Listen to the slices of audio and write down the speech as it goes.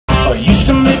I used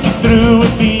to make it through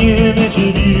with the image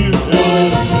of you.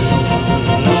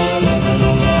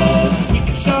 We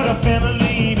could start a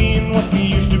family, being what we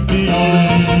used to be.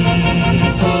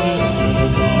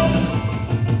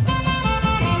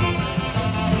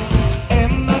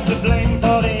 Am not to blame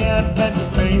for the advent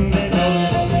of pain.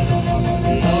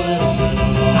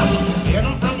 I said, get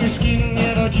them from your skin,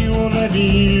 yeah, don't you want to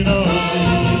be, no.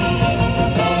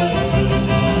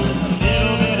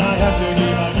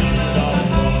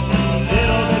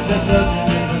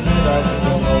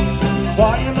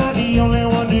 Why am I the only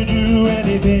one to do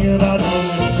anything about it?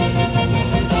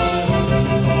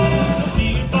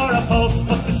 Feeling for a pulse,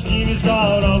 but the skin is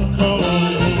gone all cold.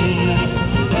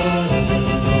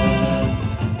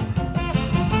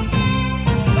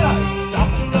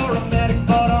 Doctor or a medic,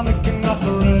 but I'm making up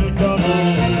the ready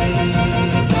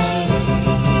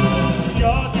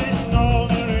You're getting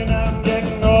older and I'm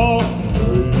getting older.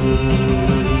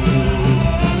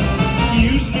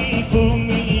 Use me, fool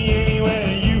me anywhere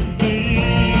you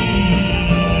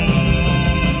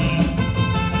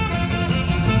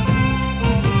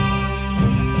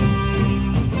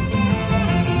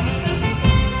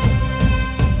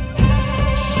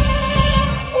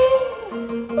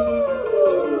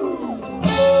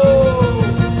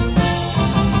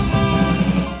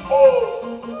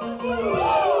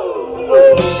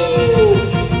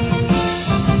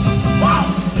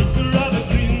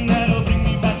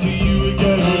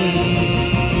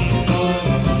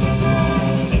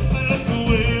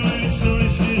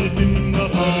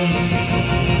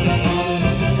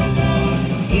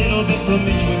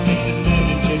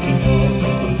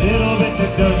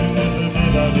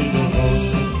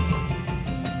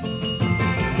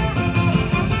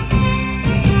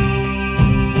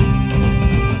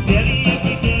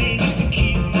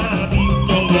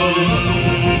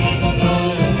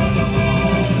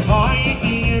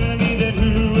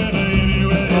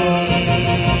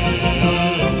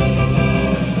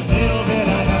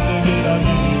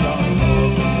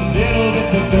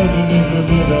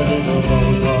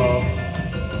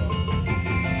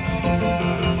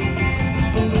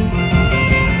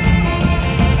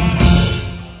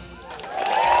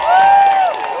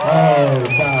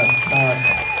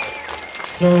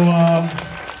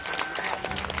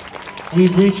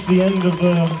We've reached the end of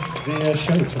the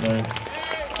show tonight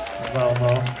in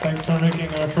Malmö. Thanks for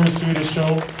making our first Swedish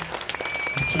show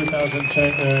in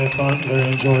 2010 very fun,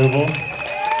 very enjoyable.